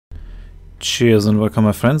Cheers and welcome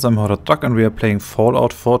my friends, I'm Vault-Tec and we are playing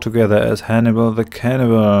Fallout 4 together as Hannibal the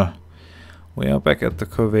Cannibal. We are back at the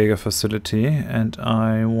Corvega facility and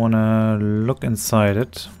I wanna look inside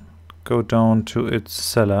it, go down to its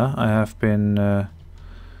cellar. I have been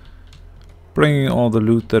bringing all the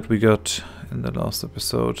loot that we got in the last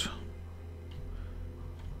episode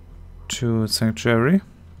to its sanctuary.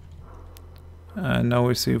 And now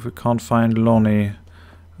we see if we can't find Lonnie.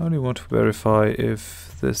 I only want to verify if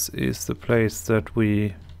this is the place that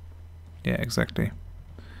we... Yeah, exactly.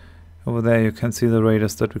 Over there you can see the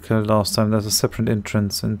raiders that we killed last time. There's a separate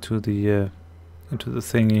entrance into the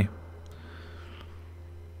thingy.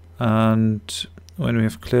 And when we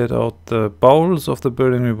have cleared out the bowels of the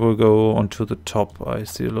building, we will go onto the top. I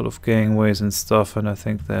see a lot of gangways and stuff, and I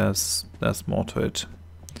think there's more to it.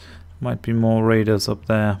 Might be more raiders up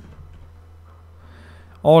there.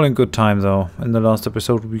 All in good time though. In the last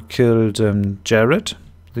episode we killed Jared,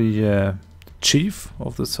 the chief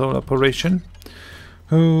of this whole operation,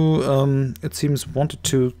 who it seems wanted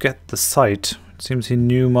to get the site. It seems he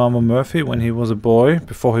knew Mama Murphy when he was a boy,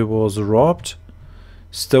 before he was robbed,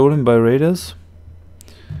 stolen by raiders,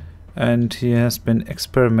 and he has been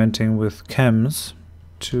experimenting with chems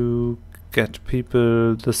to get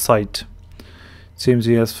people the site. It seems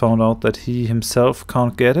he has found out that he himself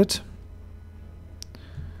can't get it,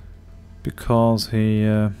 because he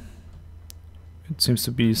it seems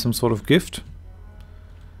to be some sort of gift,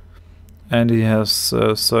 and he has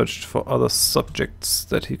searched for other subjects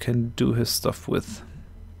that he can do his stuff with,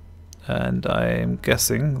 and I am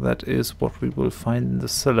guessing that is what we will find in the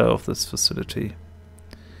cellar of this facility.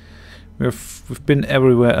 We've been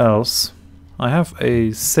everywhere else. I have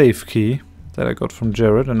a safe key that I got from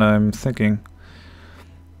Jared, and I'm thinking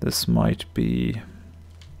this might be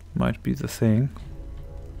the thing.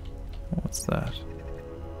 What's that?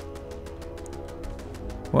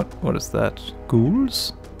 What is that?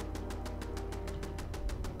 Ghouls?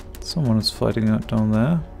 Someone is fighting out down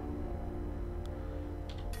there.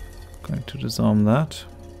 Going to disarm that.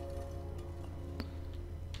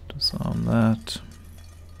 Disarm that.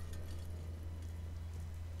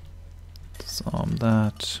 Disarm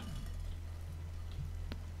that.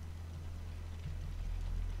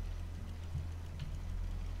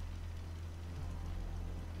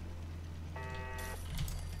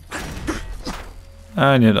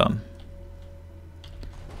 And you're done.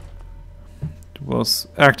 It was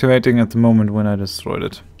activating at the moment when I destroyed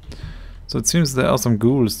it. So it seems there are some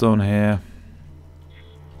ghouls down here.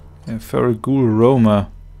 A furry ghoul roamer.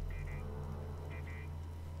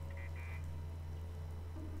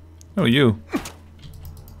 Oh, you.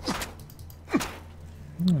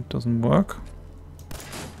 It doesn't work.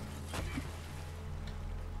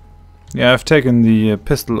 Yeah, I've taken the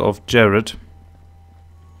pistol of Jared.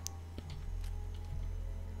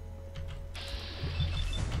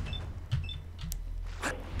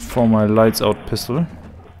 For my lights out pistol.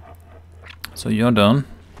 So you're done.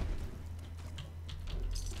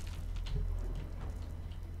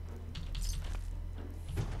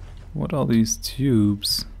 What are these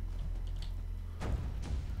tubes?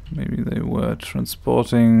 Maybe they were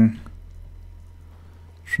transporting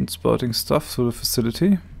stuff through the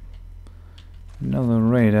facility. Another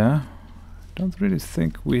radar. Don't really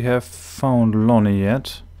think we have found Lonnie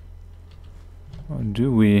yet. Or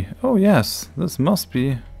do we? Oh yes, this must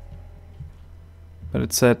be. But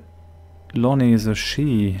it said Lonnie is a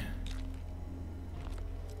she.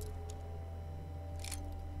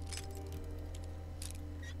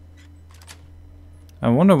 I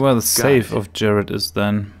wonder where the safe of Jared is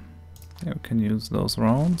then. Yeah, we can use those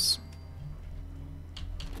rounds.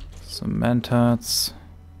 Some mentats.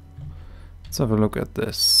 Let's have a look at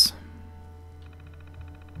this.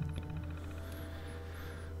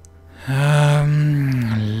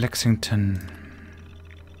 Lexington.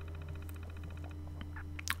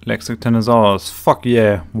 Lexington is ours. Fuck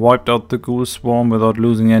yeah. Wiped out the ghoul swarm without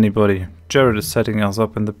losing anybody. Jared is setting us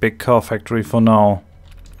up in the big car factory for now.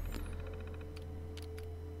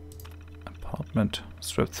 Apartment.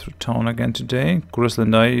 Swept through town again today. Grizzly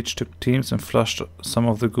and I each took teams and flushed some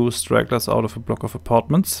of the ghoul stragglers out of a block of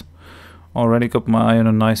apartments. Already got my eye on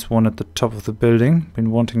a nice one at the top of the building. Been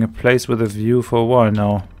wanting a place with a view for a while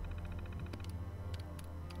now.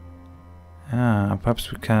 Ah,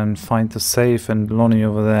 perhaps we can find the safe and Lonnie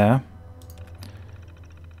over there.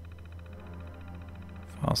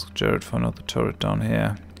 Ask Jared for another turret down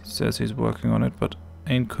here. He says he's working on it, but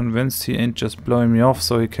ain't convinced he ain't just blowing me off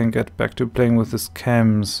so he can get back to playing with his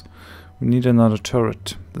chems. We need another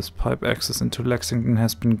turret. This pipe access into Lexington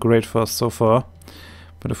has been great for us so far,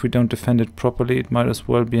 but if we don't defend it properly, it might as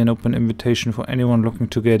well be an open invitation for anyone looking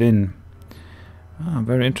to get in. Ah,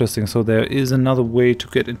 very interesting. So there is another way to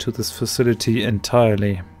get into this facility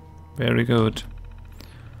entirely. Very good.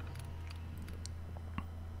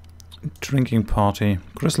 Drinking party.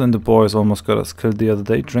 Gristle and the boys almost got us killed the other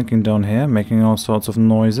day, drinking down here, making all sorts of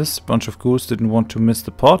noises. Bunch of ghouls didn't want to miss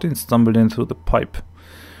the party and stumbled in through the pipe.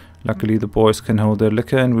 Luckily the boys can hold their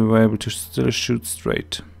liquor and we were able to still shoot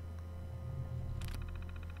straight.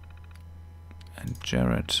 And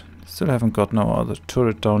Jared. Still haven't got no other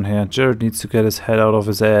turret down here. Jared needs to get his head out of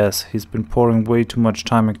his ass. He's been pouring way too much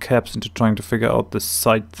time and caps into trying to figure out this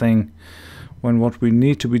site thing, when what we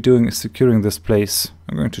need to be doing is securing this place.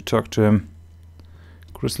 I'm going to talk to him.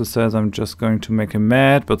 Crystal says I'm just going to make him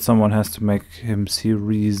mad, but someone has to make him see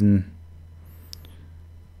reason.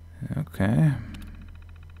 Okay.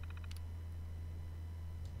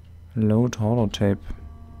 Load holotape.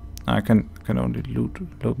 I can only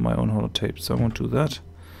load my own holotape, so I won't do that.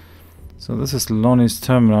 So this is Lonnie's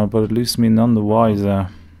terminal, but it leaves me none the wiser.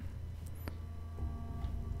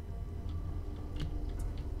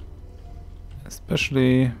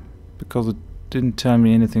 Especially because it didn't tell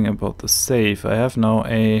me anything about the safe. I have now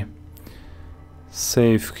a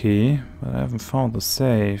safe key, but I haven't found the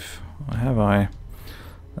safe. Or have I?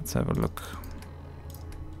 Let's have a look.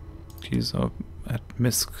 Keys are at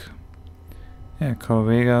MISC. Yeah,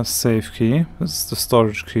 Corvega safe key. This is the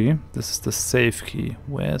storage key. This is the safe key.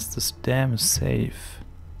 Where's this damn safe?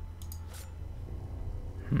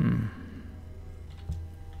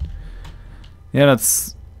 Yeah,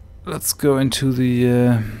 let's go into the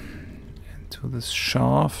into this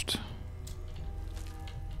shaft.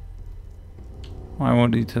 I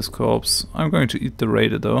won't eat his corpse. I'm going to eat the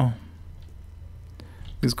raider though.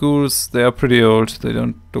 These ghouls, they are pretty old. They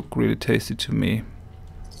don't look really tasty to me.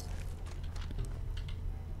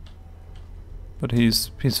 But he's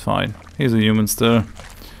fine. He's a human still.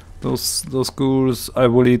 Those ghouls, I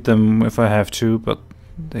will eat them if I have to, but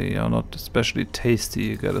they are not especially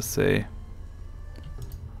tasty, I gotta say.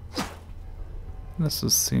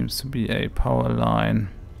 Seems to be a power line.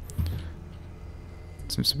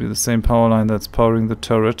 Seems to be the same power line that's powering the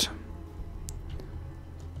turret.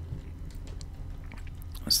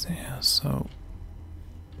 So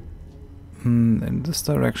in this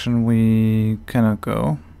direction we cannot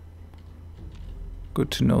go. Good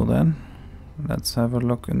to know then. Let's have a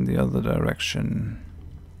look in the other direction.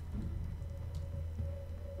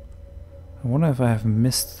 I wonder if I have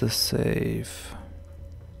missed the save.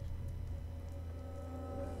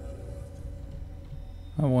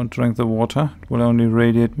 I won't drink the water, it will only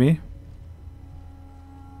radiate me.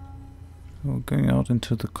 We're going out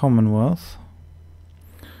into the Commonwealth.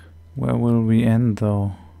 Where will we end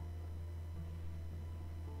though?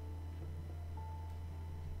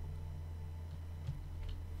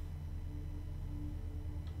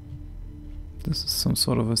 This is some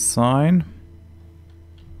sort of a sign.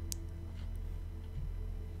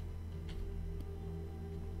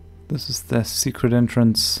 This is their secret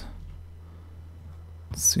entrance.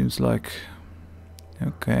 Seems like...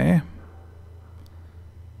 okay.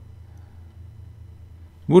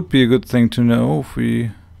 Would be a good thing to know if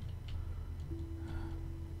we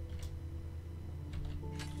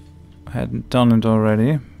hadn't done it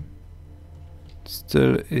already.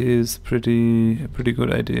 Still is a pretty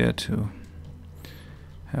good idea to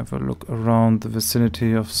have a look around the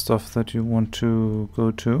vicinity of stuff that you want to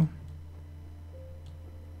go to.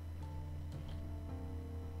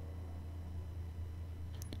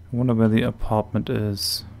 I wonder where the apartment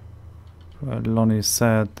is. Where Lonnie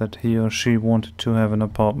said that he or she wanted to have an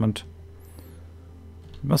apartment.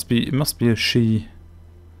 It must be a she.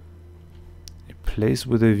 A place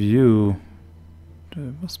with a view.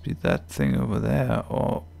 There must be that thing over there,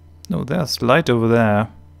 or no, there's light over there.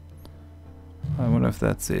 I wonder if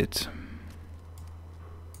that's it.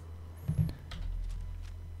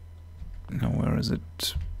 Now where is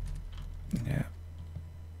it? Yeah.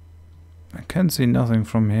 I can see nothing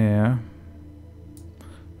from here.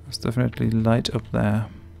 There's definitely light up there.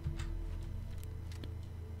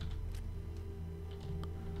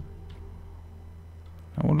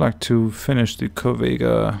 I would like to finish the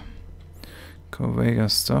Corvega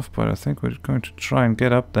stuff, but I think we're going to try and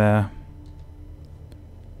get up there.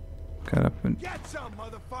 Get up and... Get some,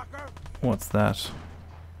 motherfucker! What's that?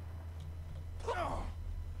 Oh,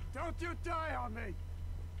 don't you die on me!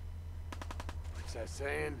 What's that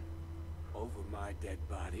saying? Over my dead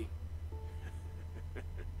body.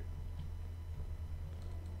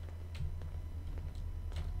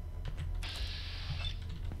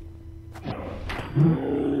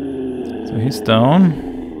 So he's down.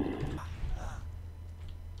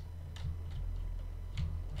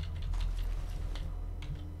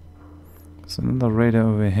 There's another radar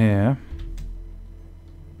over here.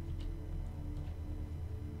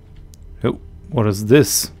 Oh, what is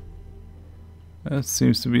this? That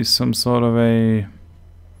seems to be some sort of a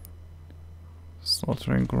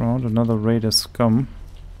slaughtering ground. Another raider scum.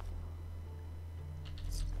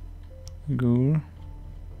 Ghoul.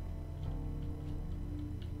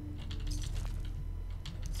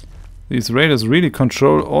 These raiders really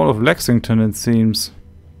control all of Lexington, it seems.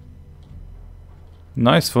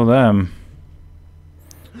 Nice for them.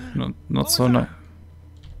 Not so nice.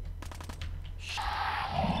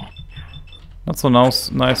 Not so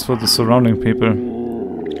nice for the surrounding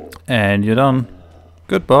people. And you're done.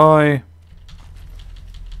 Goodbye.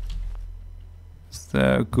 Is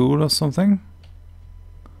there a ghoul or something?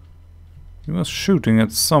 He was shooting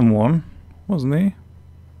at someone, wasn't he?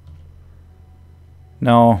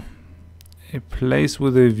 No. A place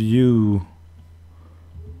with a view.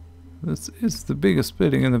 This is the biggest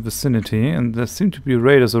building in the vicinity, and there seem to be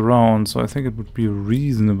raiders around, so I think it would be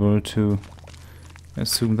reasonable to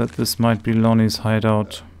assume that this might be Lonnie's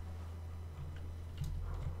hideout.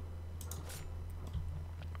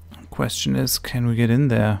 Question is, can we get in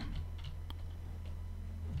there?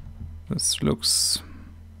 This looks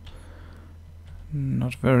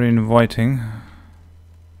not very inviting.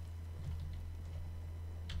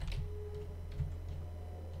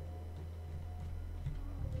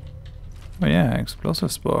 Oh yeah,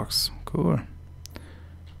 explosives box. Cool.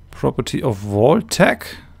 Property of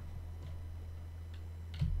Vault-Tec?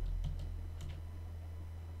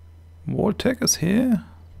 Vault-Tec is here?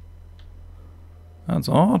 That's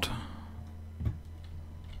odd.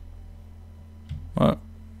 Well,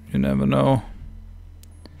 you never know.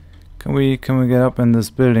 Can we get up in this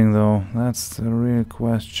building though? That's the real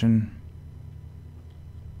question.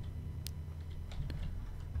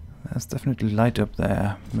 There's definitely light up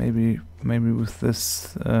there. Maybe with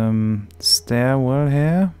this stairwell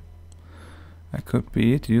here, that could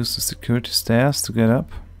be it. Use the security stairs to get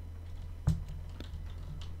up. I'm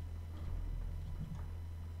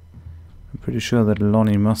pretty sure that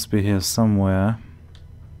Lonnie must be here somewhere.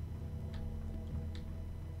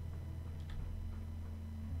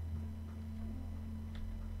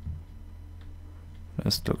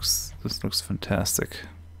 This looks fantastic.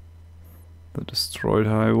 The destroyed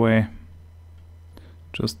highway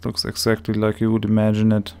just looks exactly like you would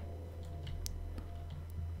imagine it.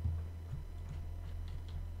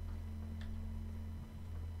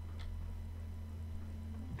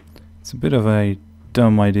 It's a bit of a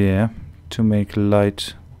dumb idea to make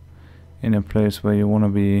light in a place where you want to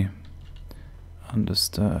be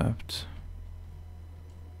undisturbed.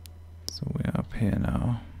 So we're up here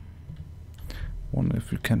now. Wonder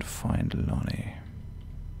if we can find Lonnie.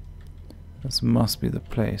 This must be the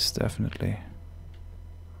place, definitely.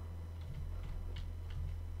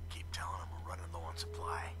 Keep telling them we're running low on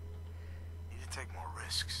supply. Need to take more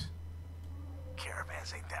risks.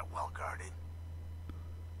 Caravans ain't that well guarded.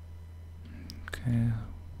 Okay.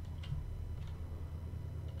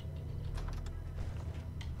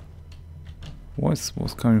 Voice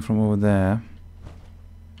was coming from over there.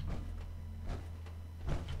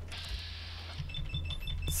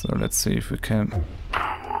 So let's see if we can.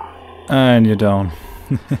 And you're down.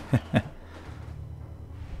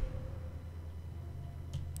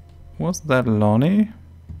 Was that Lonnie?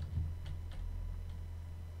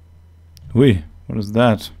 Wait, what is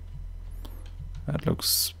that? That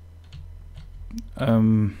looks...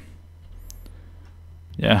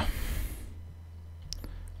 yeah.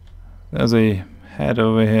 There's a head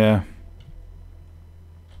over here.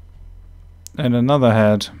 And another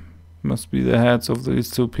head. Must be the heads of these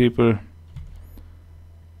two people.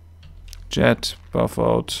 Jet, buff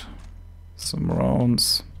out some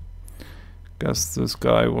rounds. Guess this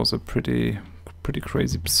guy was a pretty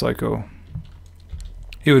crazy psycho.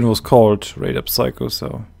 Even was called Raider Psycho,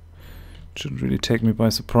 so it shouldn't really take me by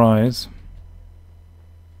surprise.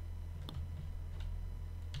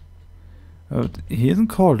 He isn't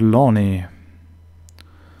called Lonnie.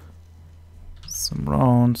 Some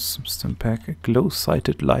rounds, some stim pack, a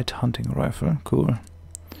glow-sighted light hunting rifle, cool.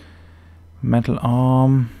 Metal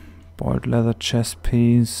arm. Boiled leather chest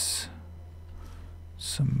piece,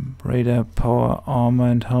 some radar power armor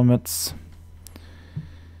and helmets.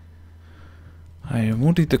 I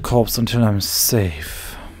won't eat the corpse until I'm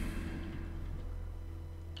safe.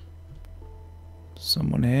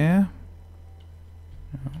 Someone here?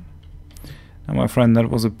 No. Now my friend, that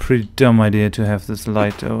was a pretty dumb idea to have this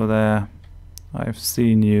light over there. I've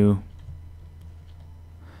seen you.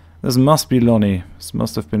 This must be Lonnie. This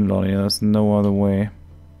must have been Lonnie. There's no other way.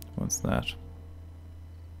 What's that?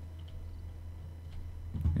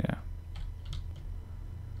 Yeah.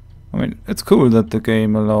 I mean, it's cool that the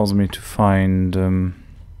game allows me to find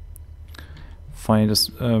find us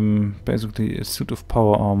basically a suit of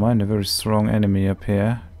power armor and a very strong enemy up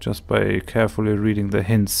here, just by carefully reading the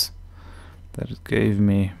hints that it gave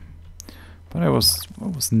me. But I was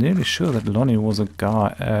nearly sure that Lonnie was a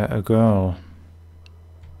girl.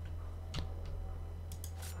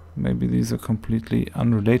 Maybe these are completely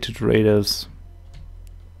unrelated raiders.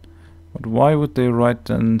 But why would they write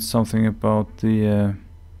then something about the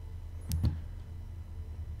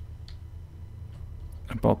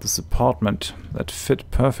about this apartment that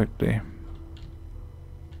fit perfectly?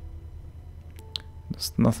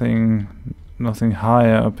 There's nothing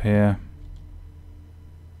higher up here.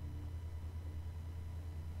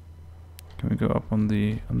 Can we go up on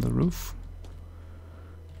the roof?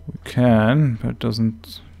 We can, but it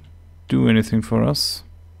doesn't do anything for us.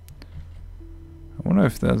 I wonder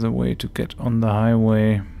if there's a way to get on the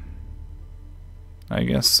highway. I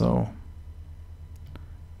guess so.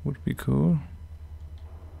 Would be cool.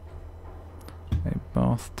 A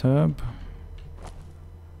bathtub.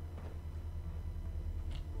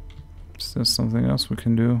 Is there something else we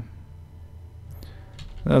can do?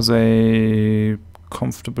 There's a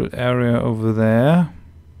comfortable area over there.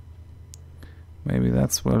 Maybe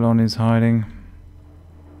that's where Lonnie's hiding.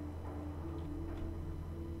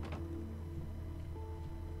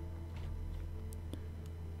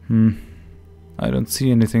 I don't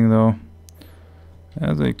see anything though.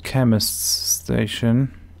 There's a chemist's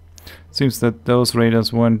station. Seems that those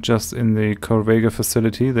raiders weren't just in the Corvega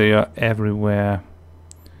facility, they are everywhere.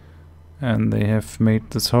 And they have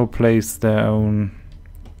made this whole place their own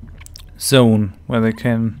zone where they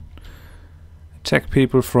can attack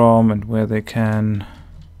people from and where they can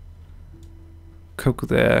cook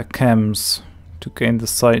their chems to gain the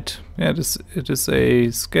sight. Yeah, it is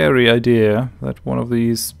a scary idea that one of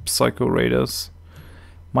these psycho raiders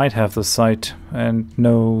might have the sight and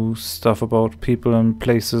know stuff about people and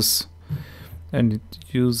places and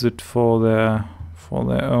use it for their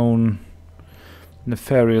own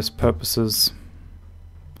nefarious purposes.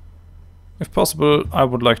 If possible, I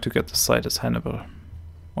would like to get the sight as Hannibal.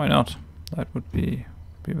 Why not? That would be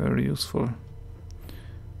very useful.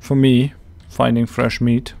 For me, finding fresh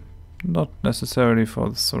meat. Not necessarily for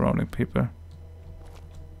the surrounding people.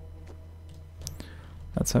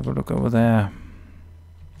 Let's have a look over there.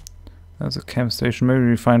 There's a camp station. Maybe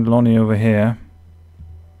we find Lonnie over here.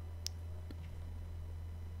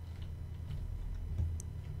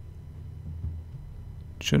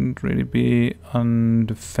 Shouldn't really be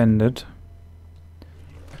undefended.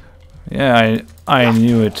 Yeah, I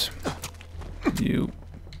knew it. You.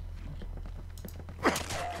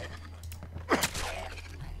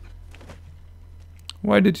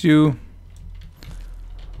 Why didn't you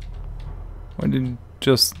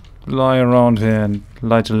just lie around here and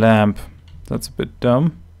light a lamp? That's a bit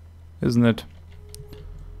dumb, isn't it?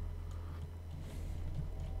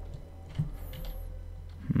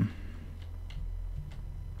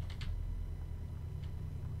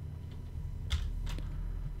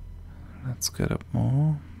 Let's get up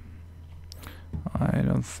more. I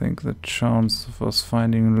don't think the chance of us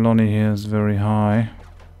finding Lonnie here is very high.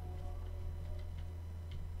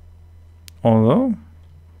 Although,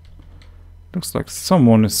 looks like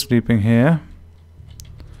someone is sleeping here.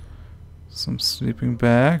 Some sleeping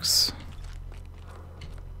bags.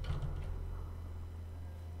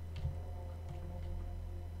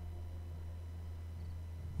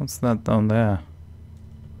 What's that down there?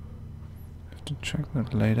 Have to check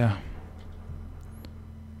that later.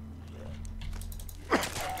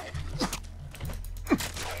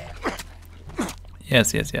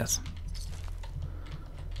 Yes, yes, yes.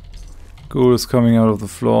 Ghoul is coming out of the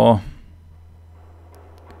floor.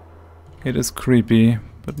 It is creepy,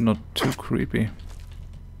 but not too creepy.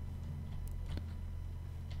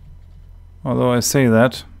 Although I say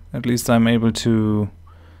that, at least I'm able to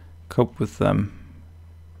cope with them.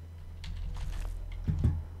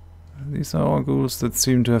 These are all ghouls that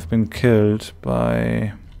seem to have been killed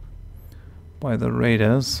by the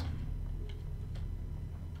raiders.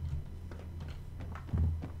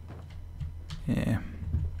 Yeah.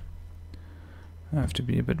 I have to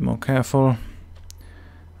be a bit more careful.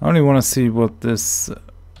 I only want to see what this...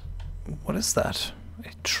 what is that?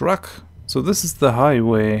 A truck? So this is the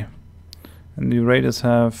highway. And the raiders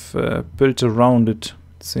have built around it,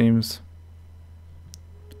 it seems.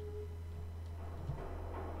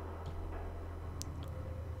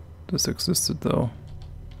 This existed though.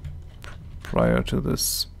 Prior to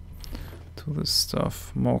this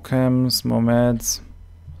stuff. More chems, more meds.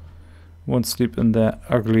 Won't sleep in their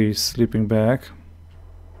ugly sleeping bag.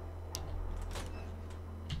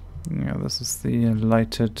 Yeah, this is the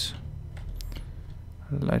lighted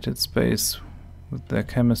space with their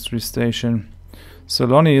chemistry station. So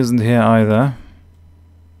Lonnie isn't here either.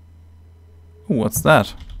 Ooh, what's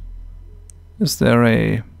that? Is there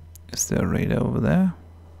a radar over there?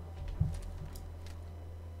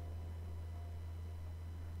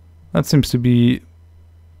 That seems to be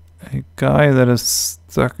a guy that is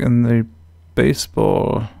stuck in the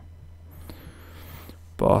baseball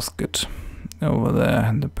basket over there,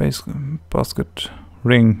 in the basket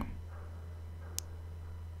ring.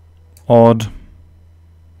 Odd.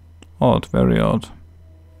 Odd, very odd.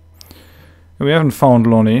 We haven't found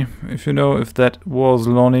Lonnie. If you know if that was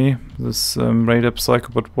Lonnie, this radar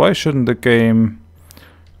psycho, but why shouldn't the game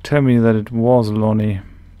tell me that it was Lonnie?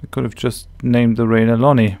 They could have just named the radar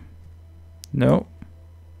Lonnie. No.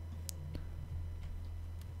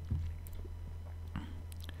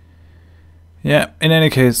 Yeah, in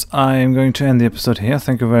any case, I'm going to end the episode here.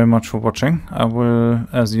 Thank you very much for watching. I will,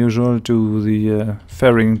 as usual, do the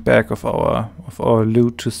ferrying back of our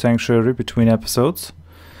loot to Sanctuary between episodes.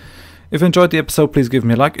 If you enjoyed the episode, please give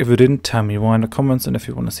me a like. If you didn't, tell me why in the comments. And if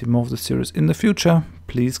you want to see more of the series in the future,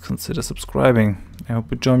 please consider subscribing. I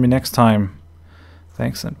hope you join me next time.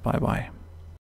 Thanks and bye-bye.